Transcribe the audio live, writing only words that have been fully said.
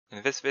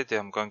In this video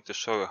I'm going to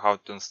show you how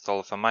to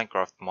install the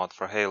Minecraft mod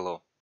for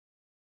Halo.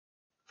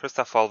 First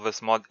of all,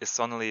 this mod is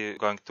only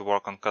going to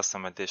work on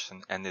Custom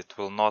Edition and it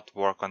will not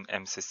work on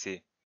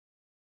MCC.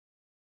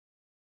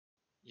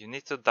 You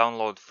need to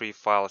download 3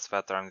 files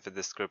that are in the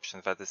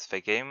description, that is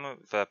the game,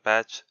 the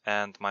patch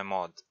and my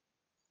mod.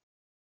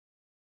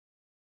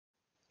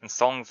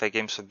 Installing the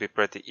game should be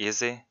pretty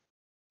easy.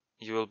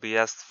 You will be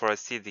asked for a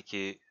CD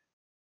key.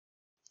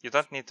 You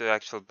don't need to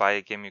actually buy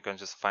a game, you can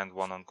just find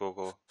one on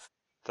Google.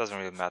 Doesn't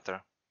really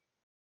matter.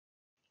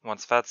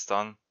 Once that's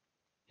done,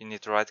 you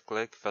need to right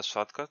click the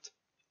shortcut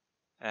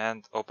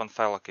and open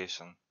file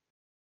location.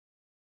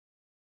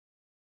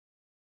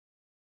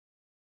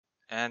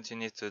 And you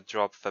need to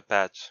drop the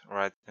patch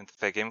right into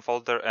the game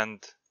folder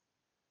and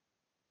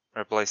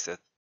replace it.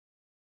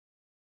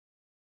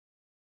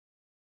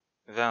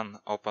 Then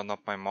open up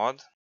my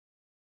mod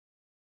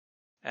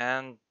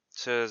and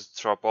just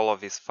drop all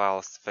of these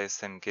files to the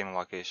same game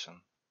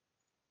location.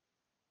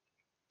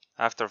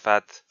 After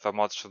that, the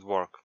mod should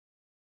work.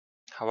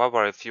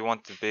 However, if you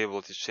want to be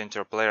able to change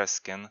your player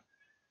skin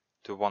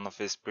to one of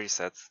these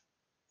presets,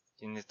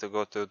 you need to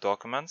go to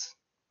Documents,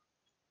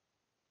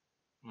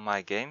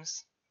 My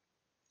Games,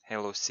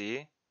 Halo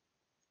CE,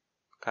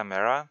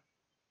 Camera,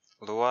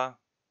 Lua,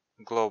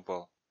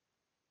 Global.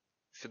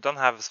 If you don't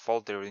have this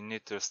folder, you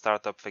need to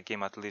start up the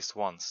game at least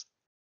once.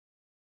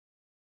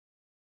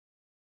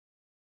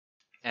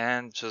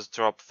 And just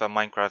drop the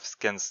Minecraft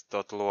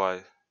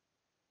skins.lua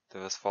to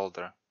this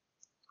folder.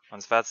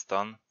 Once that's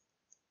done,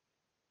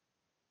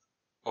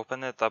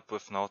 open it up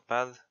with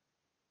Notepad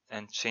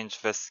and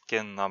change the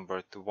skin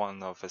number to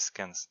one of the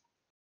skins.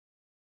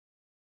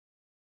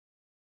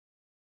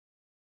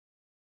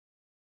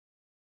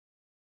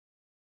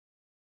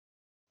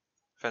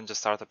 Then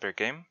just start up your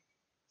game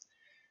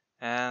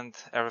and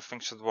everything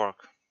should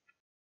work.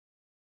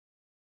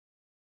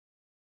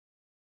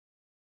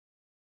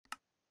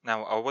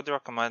 Now I would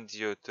recommend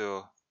you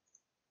to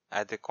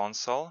add a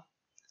console.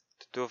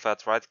 To do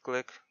that, right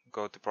click,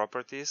 go to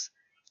Properties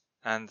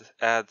and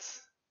add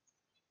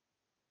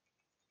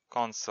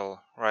console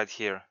right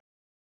here.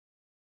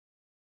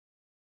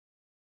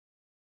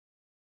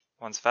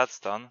 Once that's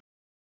done,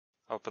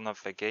 open up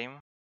the game.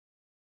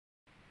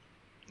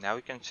 Now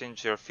you can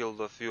change your field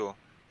of view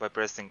by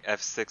pressing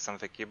F6 on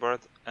the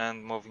keyboard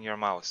and moving your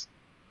mouse.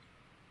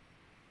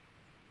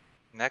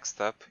 Next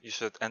up, you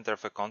should enter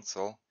the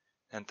console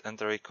and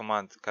enter a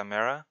command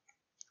camera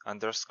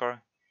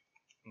 _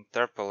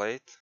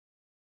 interpolate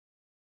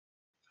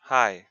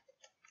high.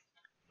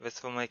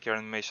 This will make your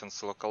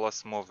animations look a lot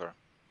smoother.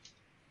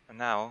 And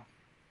now,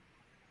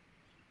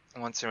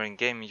 once you're in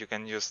game, you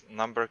can use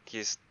number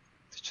keys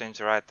to change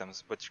your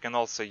items, but you can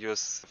also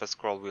use the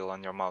scroll wheel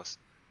on your mouse.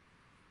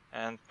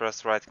 And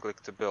press right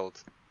click to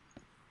build.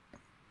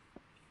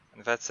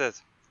 And that's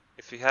it.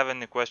 If you have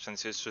any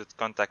questions, you should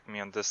contact me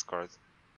on Discord.